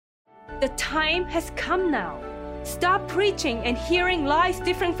The time has come now. Stop preaching and hearing lies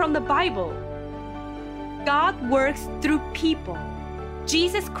different from the Bible. God works through people.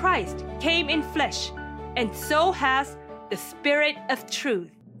 Jesus Christ came in flesh, and so has the Spirit of truth.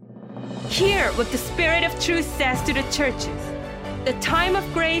 Hear what the Spirit of truth says to the churches. The Time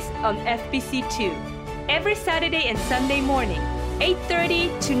of Grace on FBC2. Every Saturday and Sunday morning, 8:30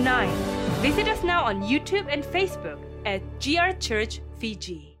 to 9. Visit us now on YouTube and Facebook at GR Church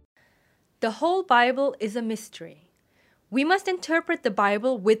Fiji. The whole Bible is a mystery. We must interpret the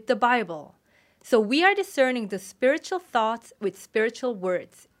Bible with the Bible. So we are discerning the spiritual thoughts with spiritual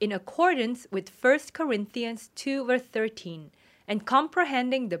words in accordance with 1 Corinthians 2 verse 13 and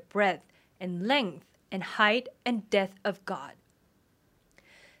comprehending the breadth and length and height and depth of God.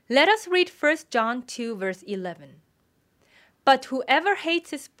 Let us read 1 John 2 verse 11. But whoever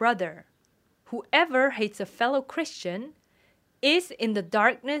hates his brother, whoever hates a fellow Christian, is in the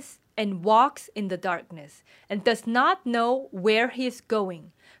darkness and walks in the darkness and does not know where he is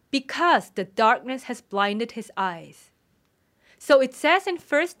going, because the darkness has blinded his eyes. So it says in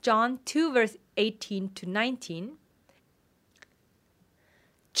 1 John 2 verse 18 to 19,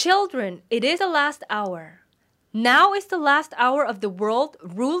 Children, it is the last hour. Now is the last hour of the world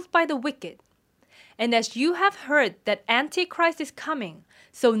ruled by the wicked. And as you have heard that Antichrist is coming,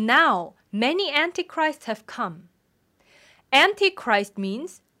 so now many Antichrists have come. Antichrist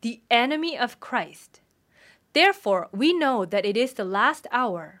means the enemy of Christ. Therefore, we know that it is the last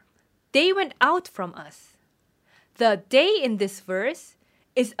hour. They went out from us. The they in this verse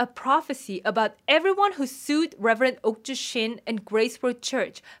is a prophecy about everyone who sued Reverend Okju Shin and Grace Road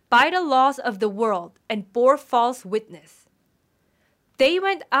Church by the laws of the world and bore false witness. They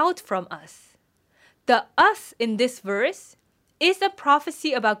went out from us. The us in this verse is a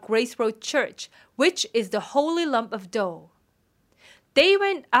prophecy about Grace Road Church, which is the holy lump of dough. They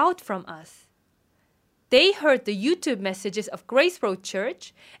went out from us. They heard the YouTube messages of Grace Road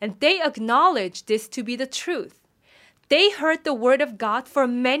Church, and they acknowledged this to be the truth. They heard the word of God for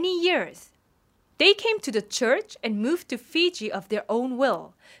many years. They came to the church and moved to Fiji of their own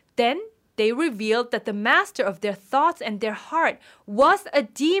will. Then they revealed that the master of their thoughts and their heart was a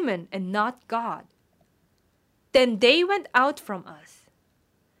demon and not God. Then they went out from us.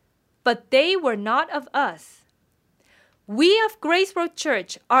 But they were not of us. We of Grace Road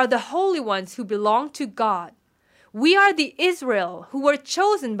Church are the holy ones who belong to God. We are the Israel who were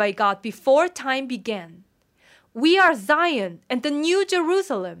chosen by God before time began. We are Zion and the New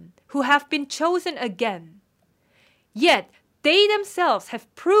Jerusalem who have been chosen again. Yet they themselves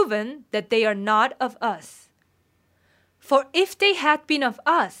have proven that they are not of us. For if they had been of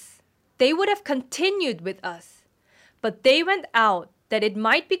us, they would have continued with us. But they went out that it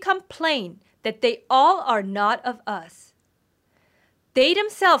might become plain that they all are not of us. They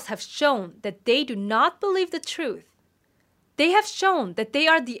themselves have shown that they do not believe the truth. They have shown that they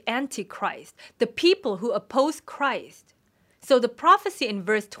are the Antichrist, the people who oppose Christ. So the prophecy in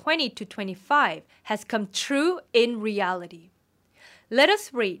verse 20 to 25 has come true in reality. Let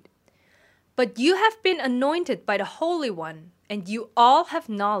us read. But you have been anointed by the Holy One, and you all have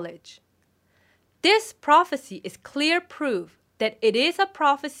knowledge. This prophecy is clear proof that it is a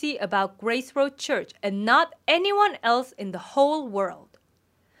prophecy about Grace Road Church and not anyone else in the whole world.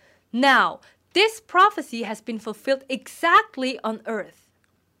 Now, this prophecy has been fulfilled exactly on earth.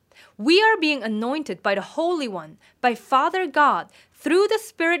 We are being anointed by the Holy One, by Father God, through the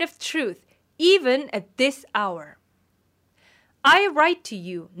Spirit of truth, even at this hour. I write to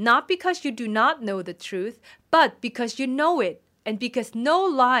you not because you do not know the truth, but because you know it, and because no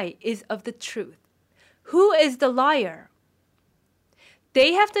lie is of the truth. Who is the liar?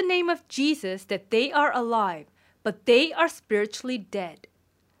 They have the name of Jesus that they are alive, but they are spiritually dead.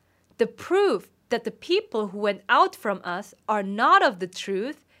 The proof that the people who went out from us are not of the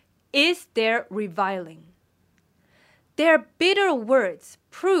truth is their reviling. Their bitter words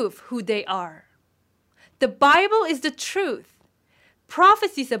prove who they are. The Bible is the truth.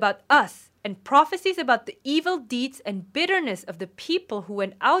 Prophecies about us and prophecies about the evil deeds and bitterness of the people who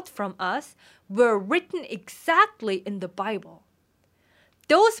went out from us were written exactly in the Bible.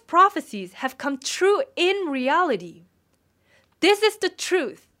 Those prophecies have come true in reality. This is the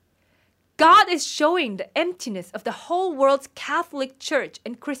truth. God is showing the emptiness of the whole world's Catholic Church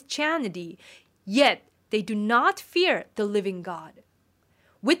and Christianity, yet they do not fear the living God.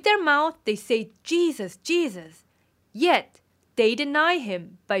 With their mouth they say, Jesus, Jesus, yet they deny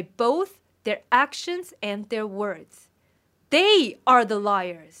him by both their actions and their words. They are the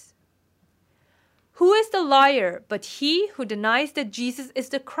liars. Who is the liar but he who denies that Jesus is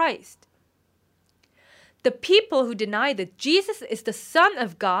the Christ? The people who deny that Jesus is the Son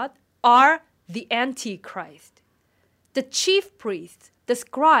of God are the Antichrist. The chief priests, the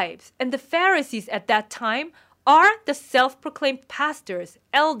scribes, and the Pharisees at that time are the self-proclaimed pastors,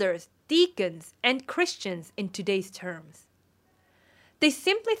 elders, deacons, and Christians in today's terms. They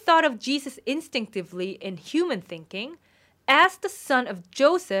simply thought of Jesus instinctively in human thinking as the son of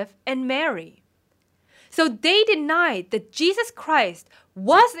Joseph and Mary. So they denied that Jesus Christ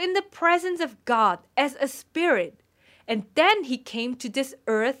was in the presence of God as a spirit, and then he came to this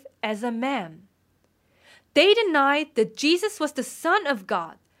earth as a man. They denied that Jesus was the Son of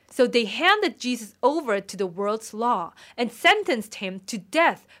God, so they handed Jesus over to the world's law and sentenced him to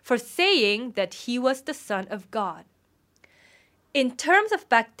death for saying that he was the Son of God. In terms of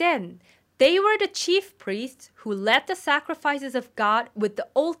back then, they were the chief priests who led the sacrifices of God with the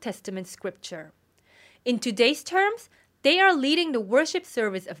Old Testament scripture. In today's terms, they are leading the worship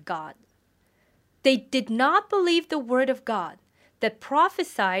service of God. They did not believe the word of God that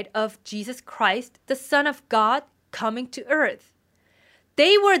prophesied of Jesus Christ, the Son of God, coming to earth.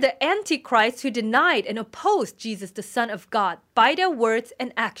 They were the Antichrist who denied and opposed Jesus, the Son of God, by their words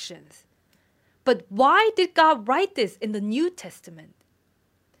and actions. But why did God write this in the New Testament?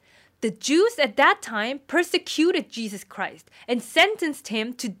 The Jews at that time persecuted Jesus Christ and sentenced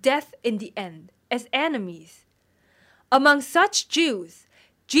him to death in the end as enemies. Among such Jews,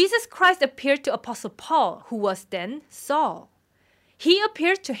 Jesus Christ appeared to Apostle Paul, who was then Saul. He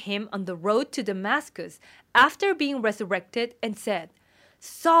appeared to him on the road to Damascus after being resurrected and said,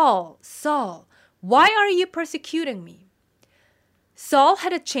 "Saul, Saul, why are you persecuting me?" Saul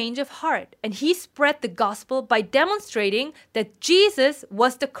had a change of heart, and he spread the gospel by demonstrating that Jesus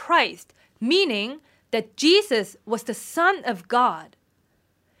was the Christ, meaning that Jesus was the Son of God.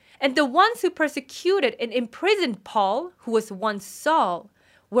 And the ones who persecuted and imprisoned Paul, who was once Saul,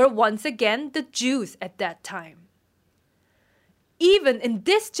 were once again the Jews at that time. Even in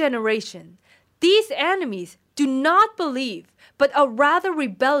this generation, these enemies do not believe, but are rather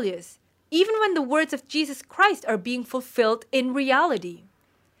rebellious, even when the words of Jesus Christ are being fulfilled in reality.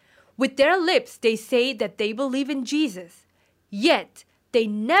 With their lips, they say that they believe in Jesus, yet they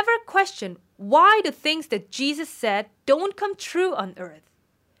never question why the things that Jesus said don't come true on earth.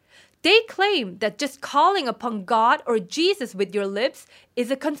 They claim that just calling upon God or Jesus with your lips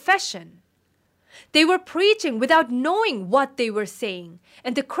is a confession. They were preaching without knowing what they were saying,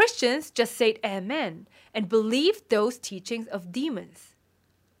 and the Christians just said amen and believed those teachings of demons.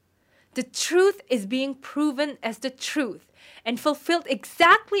 The truth is being proven as the truth and fulfilled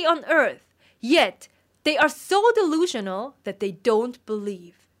exactly on earth, yet they are so delusional that they don't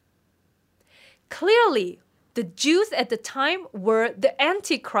believe. Clearly, the Jews at the time were the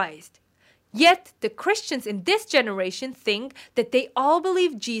Antichrist, yet the Christians in this generation think that they all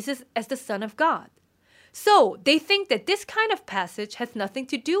believe Jesus as the Son of God. So they think that this kind of passage has nothing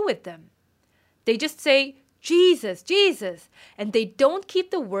to do with them. They just say, "Jesus, Jesus," and they don't keep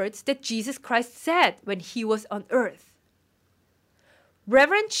the words that Jesus Christ said when he was on earth.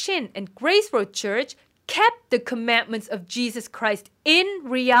 Reverend Shin and Grace Road Church kept the commandments of Jesus Christ in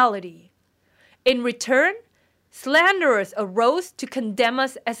reality. In return, slanderers arose to condemn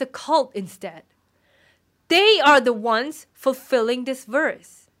us as a cult instead. They are the ones fulfilling this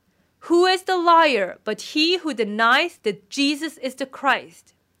verse. Who is the liar but he who denies that Jesus is the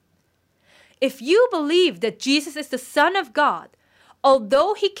Christ? If you believe that Jesus is the Son of God,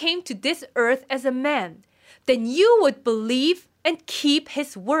 although he came to this earth as a man, then you would believe and keep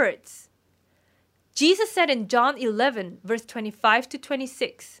his words. Jesus said in John 11, verse 25 to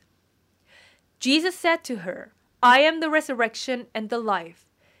 26, Jesus said to her, "I am the resurrection and the life.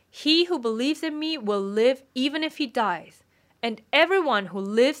 He who believes in me will live even if he dies, and everyone who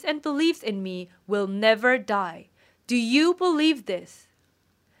lives and believes in me will never die. Do you believe this?"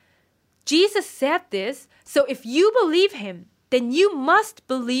 Jesus said this, so if you believe him, then you must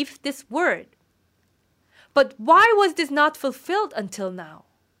believe this word. But why was this not fulfilled until now?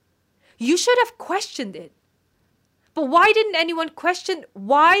 You should have questioned it. But why didn't anyone question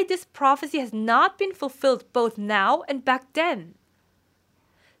why this prophecy has not been fulfilled both now and back then?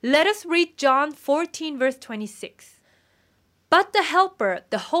 Let us read John 14, verse 26. "But the Helper,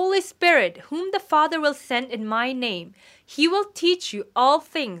 the Holy Spirit, whom the Father will send in my name, he will teach you all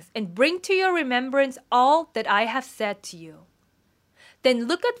things and bring to your remembrance all that I have said to you." Then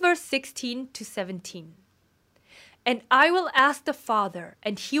look at verse 16 to 17. "And I will ask the Father,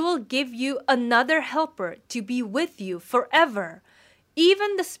 and he will give you another helper to be with you forever,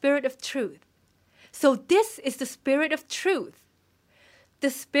 even the Spirit of truth." So this is the Spirit of truth.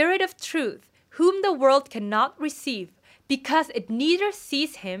 The Spirit of truth, whom the world cannot receive, because it neither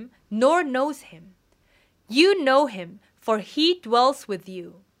sees him nor knows him. You know him, for he dwells with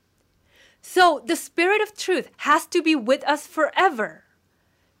you So the Spirit of truth has to be with us forever.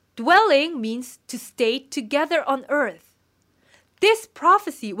 Dwelling means to stay together on earth. This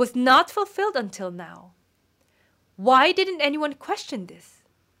prophecy was not fulfilled until now. Why didn't anyone question this?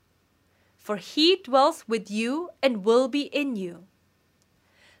 For he dwells with you and will be in you.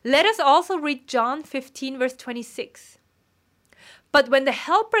 Let us also read John 15 verse 26. But when the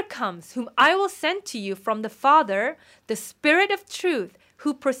Helper comes, whom I will send to you from the Father, the Spirit of truth,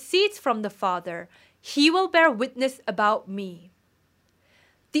 who proceeds from the Father, he will bear witness about me.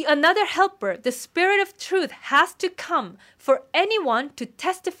 The another Helper, the Spirit of truth, has to come for anyone to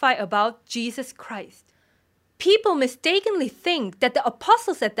testify about Jesus Christ. People mistakenly think that the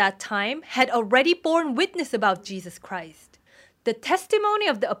apostles at that time had already borne witness about Jesus Christ. The testimony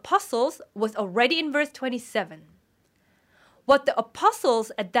of the apostles was already in verse 27. What the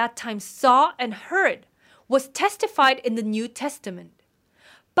apostles at that time saw and heard was testified in the New Testament.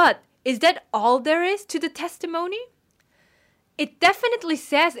 But is that all there is to the testimony? It definitely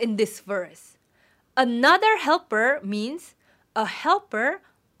says in this verse, another helper means a helper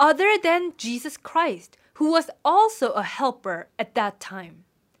other than Jesus Christ, who was also a helper at that time.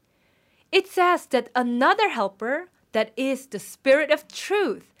 It says that another helper, that is the Spirit of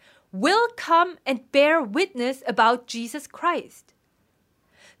truth, will come and bear witness about Jesus Christ.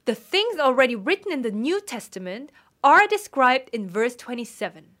 The things already written in the New Testament are described in verse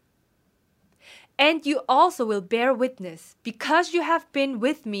 27. And you also will bear witness, because you have been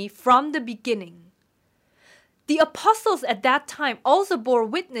with me from the beginning. The apostles at that time also bore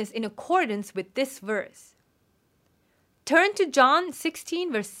witness in accordance with this verse. Turn to John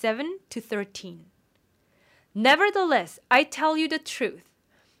 16 verse 7 to 13. Nevertheless, I tell you the truth.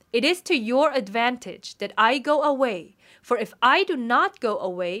 It is to your advantage that I go away, for if I do not go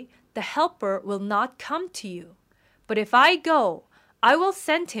away, the Helper will not come to you. But if I go, I will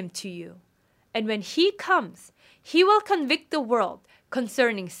send him to you. And when he comes, he will convict the world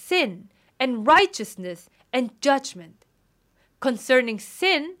concerning sin and righteousness and judgment. Concerning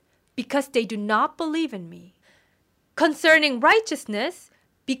sin, because they do not believe in me. Concerning righteousness,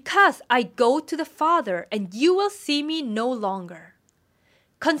 because I go to the Father and you will see me no longer.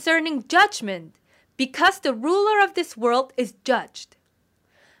 Concerning judgment, because the ruler of this world is judged.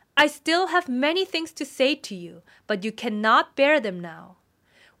 I still have many things to say to you, but you cannot bear them now.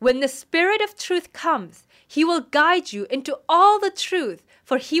 When the Spirit of truth comes, he will guide you into all the truth,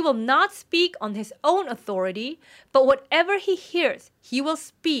 for he will not speak on his own authority, but whatever he hears, he will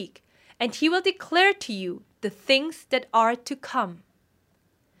speak, and he will declare to you the things that are to come.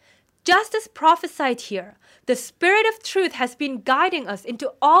 Just as prophesied here, the Spirit of truth has been guiding us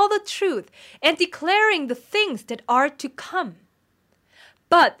into all the truth and declaring the things that are to come.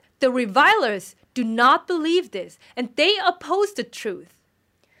 But the revilers do not believe this, and they oppose the truth.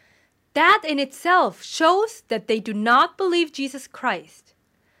 That in itself shows that they do not believe Jesus Christ.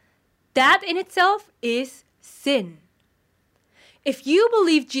 That in itself is sin. If you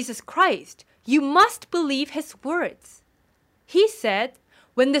believe Jesus Christ, you must believe his words. He said,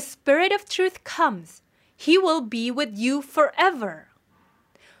 when the Spirit of truth comes, he will be with you forever.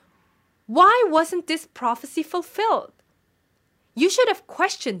 Why wasn't this prophecy fulfilled? You should have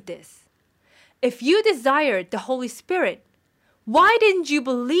questioned this. If you desired the Holy Spirit, why didn't you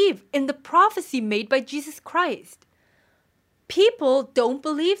believe in the prophecy made by Jesus Christ? People don't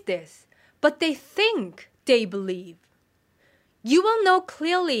believe this, but they think they believe. You will know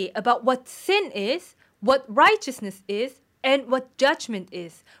clearly about what sin is, what righteousness is, and what judgment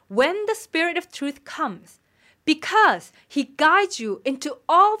is when the Spirit of truth comes, because he guides you into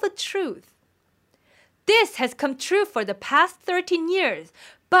all the truth. This has come true for the past 13 years,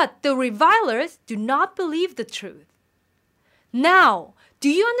 but the revilers do not believe the truth. Now, do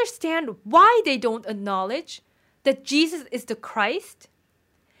you understand why they don't acknowledge that Jesus is the Christ?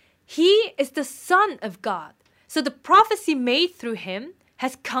 He is the Son of God, so the prophecy made through him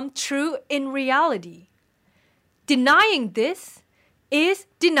has come true in reality. Denying this is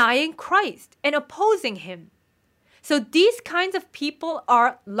denying Christ and opposing him. So these kinds of people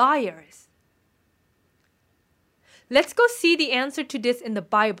are liars. Let's go see the answer to this in the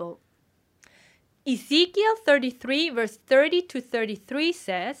Bible. Ezekiel 33 verse 30 to 33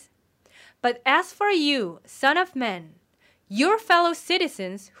 says, But as for you, son of man, your fellow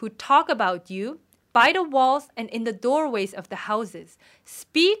citizens who talk about you by the walls and in the doorways of the houses,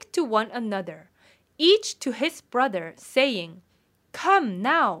 speak to one another, each to his brother, saying, Come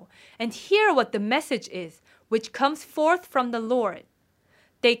now, and hear what the message is, which comes forth from the Lord.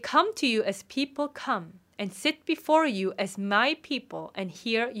 They come to you as people come, and sit before you as my people, and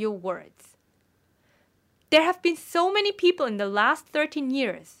hear your words. There have been so many people in the last 13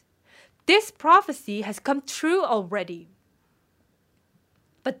 years. This prophecy has come true already.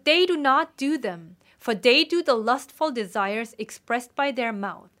 But they do not do them, for they do the lustful desires expressed by their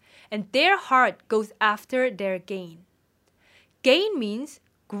mouth, and their heart goes after their gain. Gain means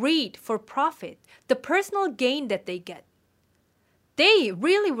greed for profit, the personal gain that they get. They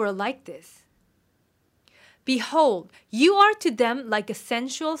really were like this. Behold, you are to them like a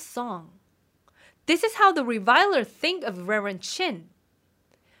sensual song. This is how the revilers think of Reverend Shin.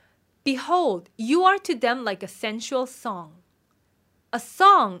 Behold, you are to them like a sensual song. A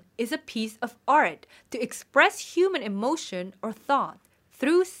song is a piece of art to express human emotion or thought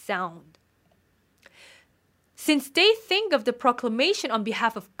through sound. Since they think of the proclamation on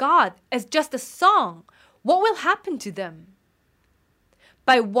behalf of God as just a song, what will happen to them?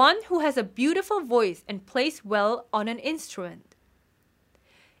 By one who has a beautiful voice and plays well on an instrument.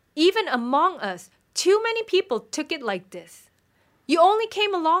 Even among us, too many people took it like this. You only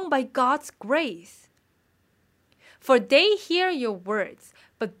came along by God's grace. For they hear your words,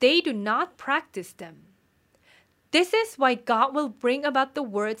 but they do not practice them. This is why God will bring about the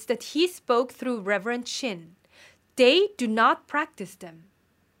words that He spoke through Reverend Shin. They do not practice them.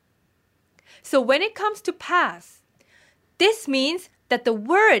 So when it comes to pass, this means that the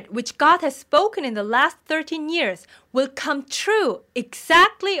word which God has spoken in the last 13 years will come true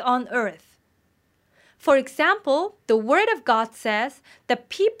exactly on earth. For example, the word of God says that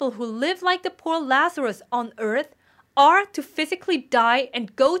people who live like the poor Lazarus on earth are to physically die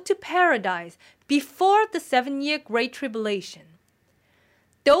and go to paradise before the 7-year Great Tribulation.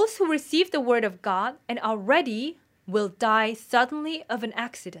 Those who receive the word of God and are ready will die suddenly of an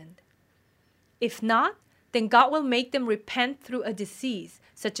accident. If not, then God will make them repent through a disease,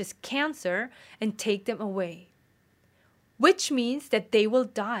 such as cancer, and take them away. Which means that they will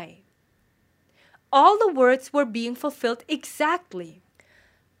die. All the words were being fulfilled exactly.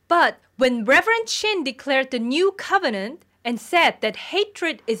 But when Reverend Shin declared the new covenant and said that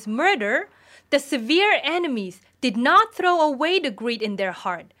hatred is murder, the severe enemies did not throw away the greed in their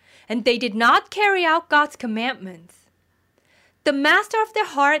heart, and they did not carry out God's commandments. The master of their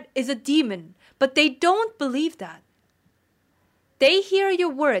heart is a demon, but they don't believe that. They hear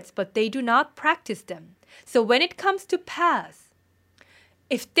your words, but they do not practice them. So when it comes to pass,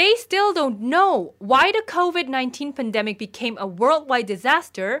 if they still don't know why the COVID-19 pandemic became a worldwide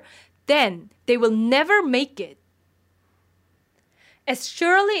disaster, then they will never make it. As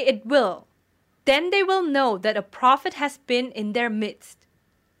surely it will, then they will know that a prophet has been in their midst.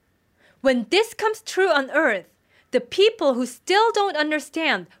 When this comes true on earth, the people who still don't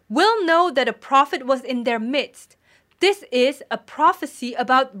understand will know that a prophet was in their midst. This is a prophecy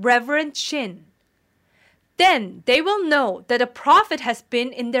about Reverend Shin. Then they will know that a prophet has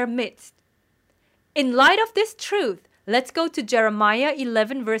been in their midst. In light of this truth, let's go to Jeremiah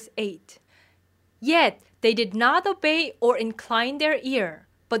 11 verse 8. Yet they did not obey or incline their ear,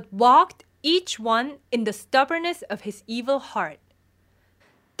 but walked each one in the stubbornness of his evil heart.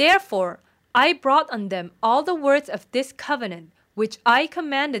 Therefore, I brought on them all the words of this covenant, which I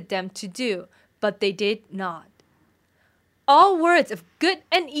commanded them to do, but they did not. All words of good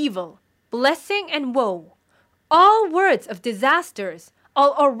and evil, blessing and woe, all words of disasters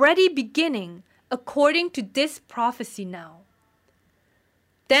are already beginning according to this prophecy now.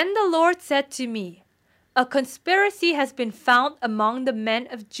 Then the Lord said to me, a conspiracy has been found among the men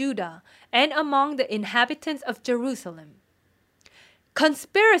of Judah and among the inhabitants of Jerusalem.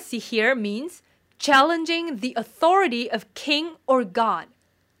 Conspiracy here means challenging the authority of king or God,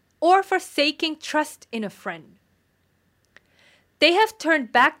 or forsaking trust in a friend. They have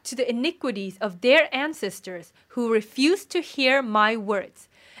turned back to the iniquities of their ancestors who refused to hear my words,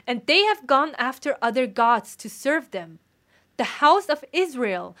 and they have gone after other gods to serve them. The house of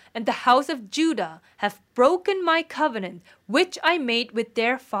Israel and the house of Judah have broken my covenant which I made with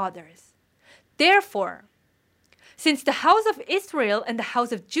their fathers. Therefore, since the house of Israel and the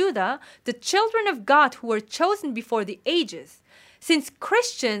house of Judah, the children of God who were chosen before the ages, since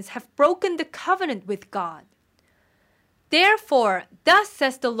Christians have broken the covenant with God, therefore, thus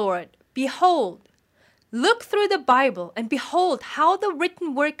says the Lord, behold, look through the Bible and behold how the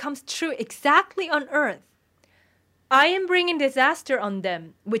written word comes true exactly on earth. I am bringing disaster on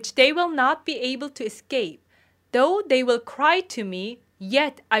them, which they will not be able to escape. Though they will cry to me,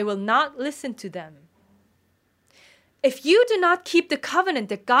 yet I will not listen to them. If you do not keep the covenant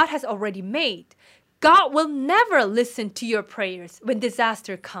that God has already made, God will never listen to your prayers when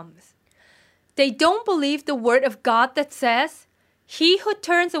disaster comes. They don't believe the word of God that says, he who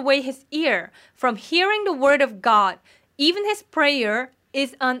turns away his ear from hearing the word of God, even his prayer,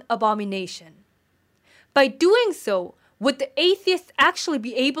 is an abomination. By doing so, would the atheists actually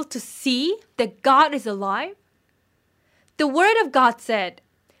be able to see that God is alive? The Word of God said,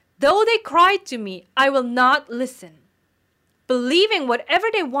 "Though they cry to me, I will not listen." Believing whatever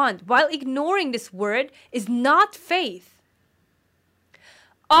they want while ignoring this word is not faith.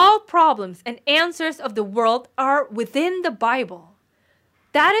 All problems and answers of the world are within the Bible.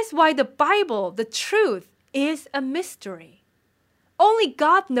 That is why the Bible, the truth, is a mystery. Only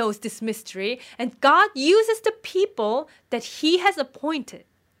God knows this mystery, and God uses the people that He has appointed.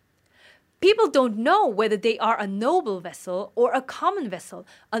 People don't know whether they are a noble vessel or a common vessel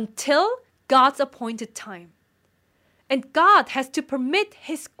until God's appointed time. And God has to permit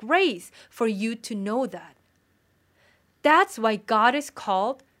His grace for you to know that. That's why God is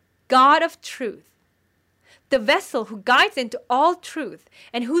called God of truth. The vessel who guides into all truth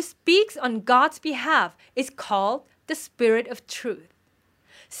and who speaks on God's behalf is called the Spirit of truth.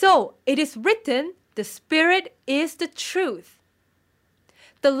 So it is written, the Spirit is the truth.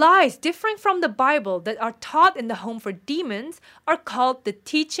 The lies differing from the Bible that are taught in the home for demons are called the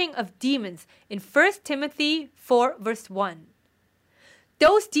teaching of demons in 1 Timothy 4 verse 1.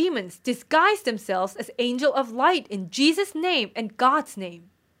 Those demons disguise themselves as angels of light in Jesus' name and God's name.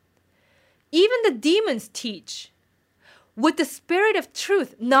 Even the demons teach. Would the Spirit of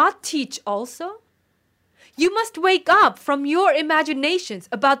truth not teach also? You must wake up from your imaginations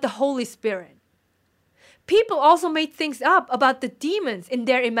about the Holy Spirit. People also made things up about the demons in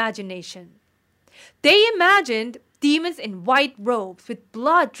their imagination. They imagined demons in white robes with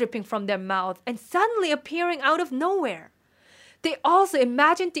blood dripping from their mouth and suddenly appearing out of nowhere. They also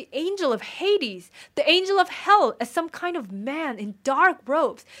imagined the angel of Hades, the angel of hell, as some kind of man in dark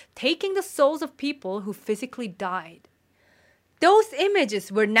robes, taking the souls of people who physically died. Those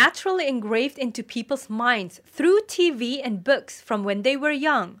images were naturally engraved into people's minds through TV and books from when they were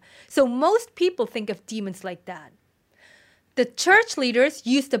young, so most people think of demons like that. The church leaders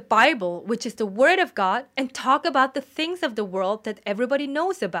use the Bible, which is the Word of God, and talk about the things of the world that everybody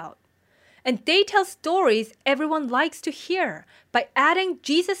knows about. And they tell stories everyone likes to hear by adding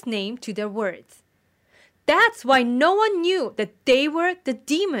Jesus' name to their words. That's why no one knew that they were the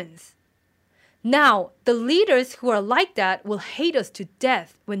demons. Now, the leaders who are like that will hate us to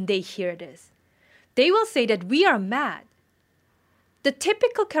death when they hear this. They will say that we are mad. The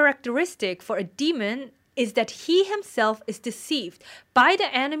typical characteristic for a demon is that he himself is deceived by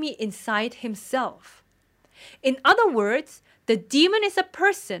the enemy inside himself. In other words, the demon is a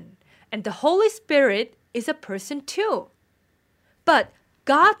person, and the Holy Spirit is a person too. But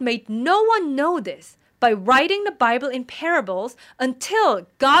God made no one know this by writing the Bible in parables until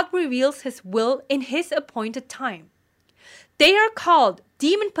God reveals His will in His appointed time. They are called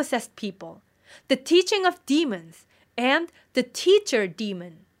demon-possessed people, the teaching of demons, and the teacher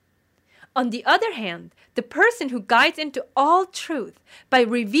demon. On the other hand, the person who guides into all truth by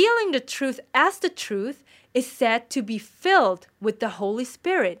revealing the truth as the truth is said to be filled with the Holy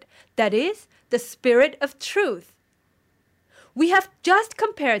Spirit, that is, the Spirit of truth. We have just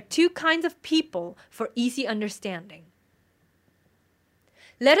compared two kinds of people for easy understanding.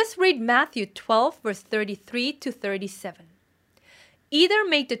 Let us read Matthew 12, verse 33 to 37. Either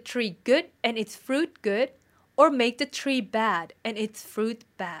make the tree good and its fruit good, or make the tree bad and its fruit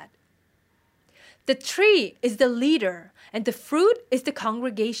bad. The tree is the leader, and the fruit is the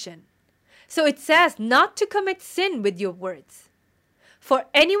congregation. So it says not to commit sin with your words. For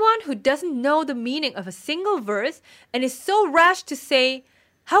anyone who doesn't know the meaning of a single verse and is so rash to say,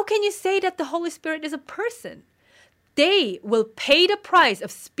 "How can you say that the Holy Spirit is a person?" they will pay the price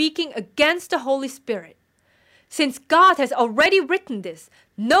of speaking against the Holy Spirit. Since God has already written this,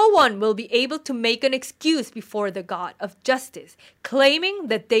 no one will be able to make an excuse before the God of justice, claiming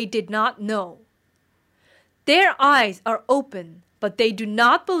that they did not know. Their eyes are open, but they do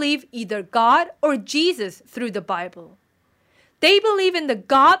not believe either God or Jesus through the Bible. They believe in the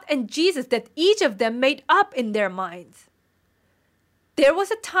God and Jesus that each of them made up in their minds. There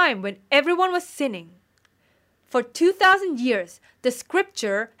was a time when everyone was sinning. For 2,000 years, the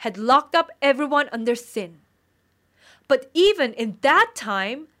scripture had locked up everyone under sin. But even in that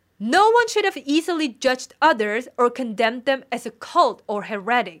time, no one should have easily judged others or condemned them as a cult or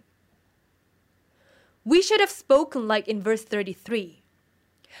heretic. We should have spoken like in verse 33.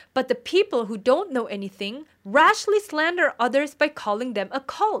 But the people who don't know anything rashly slander others by calling them a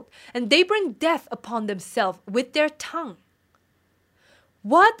cult, and they bring death upon themselves with their tongue.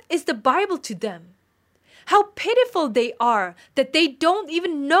 What is the Bible to them? How pitiful they are that they don't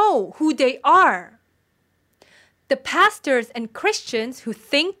even know who they are. The pastors and Christians who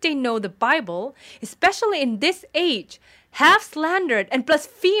think they know the Bible, especially in this age, have slandered and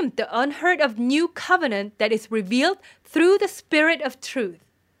blasphemed the unheard of new covenant that is revealed through the Spirit of truth.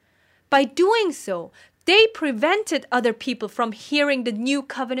 By doing so, they prevented other people from hearing the new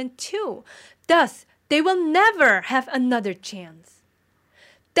covenant too. Thus, they will never have another chance.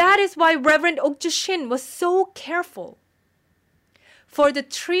 That is why Reverend Okju Shin was so careful. For the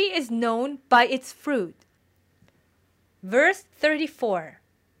tree is known by its fruit. Verse 34.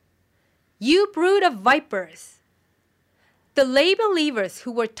 You brood of vipers! The lay believers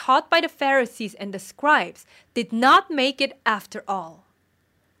who were taught by the Pharisees and the scribes did not make it after all.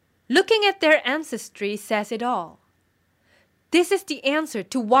 Looking at their ancestry says it all. This is the answer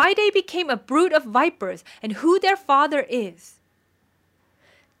to why they became a brood of vipers and who their father is.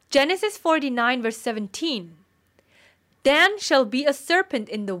 Genesis 49 verse 17. Dan shall be a serpent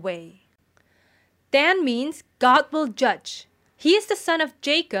in the way. Dan means God will judge. He is the son of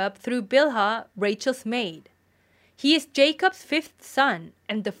Jacob through Bilhah, Rachel's maid. He is Jacob's fifth son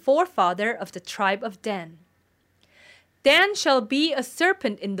and the forefather of the tribe of Dan. Dan shall be a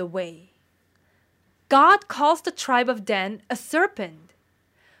serpent in the way. God calls the tribe of Dan a serpent,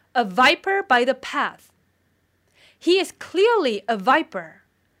 a viper by the path. He is clearly a viper.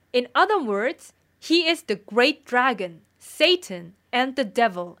 In other words, he is the great dragon, Satan, and the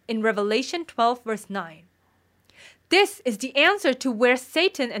devil in Revelation 12 verse 9. This is the answer to where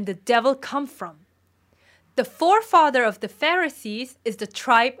Satan and the devil come from. The forefather of the Pharisees is the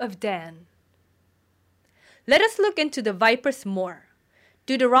tribe of Dan. Let us look into the vipers more.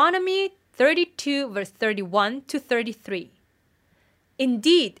 Deuteronomy 32 verse 31 to 33.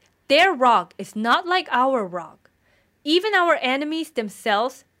 Indeed, their rock is not like our rock. Even our enemies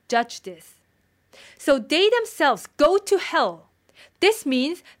themselves judge this. So they themselves go to hell. This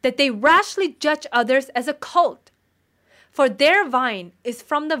means that they rashly judge others as a cult. For their vine is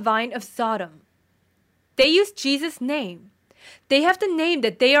from the vine of Sodom. They use Jesus' name. They have the name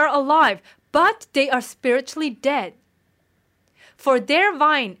that they are alive, but they are spiritually dead. For their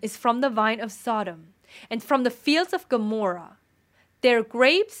vine is from the vine of Sodom, and from the fields of Gomorrah. Their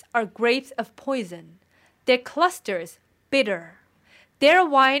grapes are grapes of poison, their clusters bitter. Their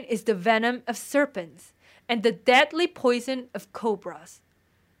wine is the venom of serpents, and the deadly poison of cobras.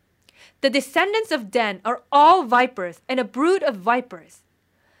 The descendants of Dan are all vipers and a brood of vipers.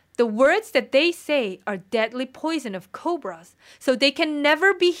 The words that they say are deadly poison of cobras, so they can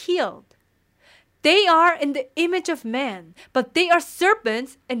never be healed. They are in the image of man, but they are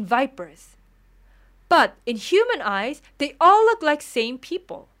serpents and vipers. But in human eyes, they all look like same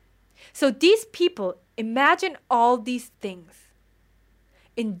people. So these people imagine all these things.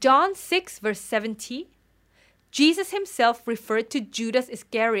 In John 6 verse 70, Jesus himself referred to Judas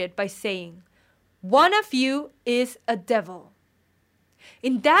Iscariot by saying, "One of you is a devil."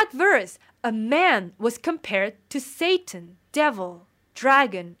 In that verse, a man was compared to Satan, devil,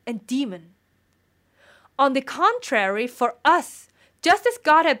 dragon, and demon. On the contrary, for us, just as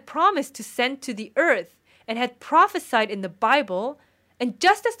God had promised to send to the earth and had prophesied in the Bible, and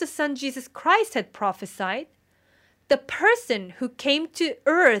just as the Son Jesus Christ had prophesied, the person who came to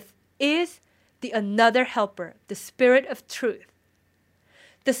earth is the another helper, the Spirit of truth.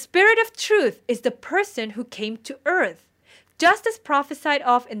 The Spirit of truth is the person who came to earth, just as prophesied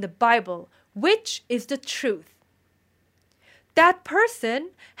of in the Bible, which is the truth. That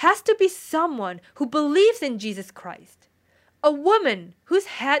person has to be someone who believes in Jesus Christ, a woman whose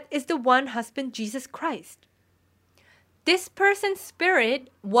head is the one husband, Jesus Christ. This person's spirit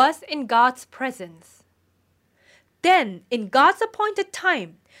was in God's presence. Then, in God's appointed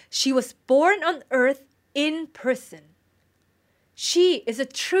time, she was born on earth in person. She is a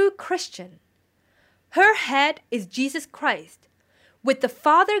true Christian. Her head is Jesus Christ, with the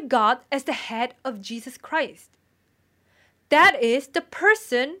Father God as the head of Jesus Christ. That is the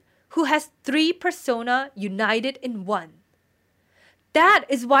person who has three persona united in one. That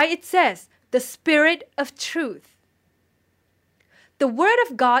is why it says, the Spirit of truth. The Word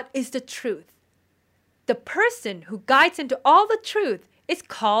of God is the truth. The person who guides into all the truth is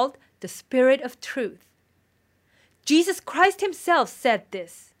called the Spirit of truth. Jesus Christ himself said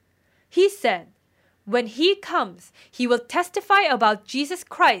this. He said, when he comes, he will testify about Jesus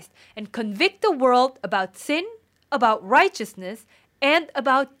Christ and convict the world about sin, about righteousness, and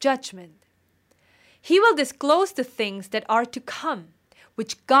about judgment. He will disclose the things that are to come,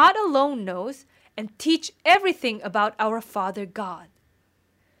 which God alone knows, and teach everything about our Father God.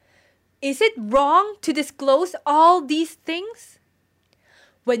 Is it wrong to disclose all these things?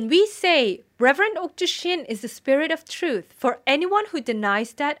 When we say Reverend Okju Shin is the Spirit of truth, for anyone who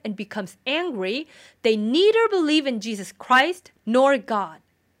denies that and becomes angry, they neither believe in Jesus Christ nor God.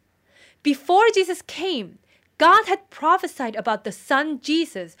 Before Jesus came, God had prophesied about the Son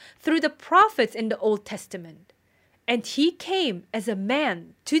Jesus through the prophets in the Old Testament. and he came as a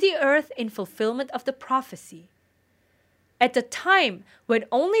man to the earth in fulfillment of the prophecy. At the time when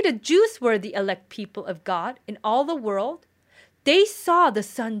only the Jews were the elect people of God in all the world, they saw the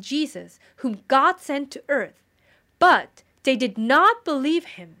Son Jesus, whom God sent to earth, but they did not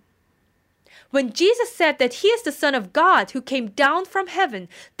believe him. When Jesus said that he is the Son of God who came down from heaven,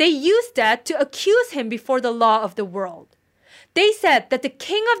 they used that to accuse him before the law of the world. They said that the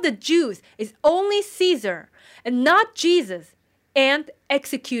King of the Jews is only Caesar and not Jesus, and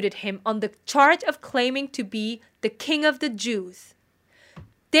executed him on the charge of claiming to be the King of the Jews.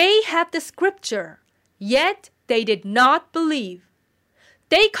 They had the scripture, yet they did not believe.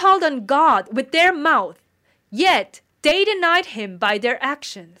 They called on God with their mouth, yet they denied him by their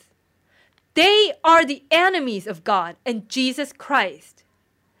actions. They are the enemies of God and Jesus Christ.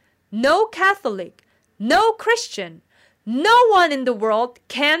 No Catholic, no Christian, no one in the world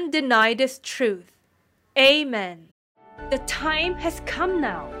can deny this truth. Amen. The time has come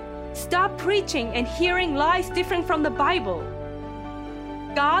now. Stop preaching and hearing lies different from the Bible.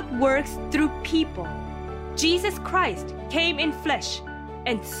 God works through people. Jesus Christ came in flesh,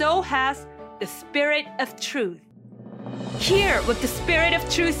 and so has the Spirit of truth. Hear what the Spirit of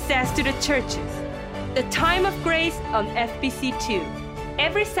truth says to the churches. The Time of Grace on FBC2.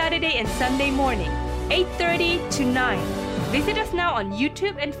 Every Saturday and Sunday morning, 8:30 to 9. Visit us now on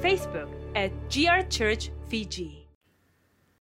YouTube and Facebook at GR Church Fiji.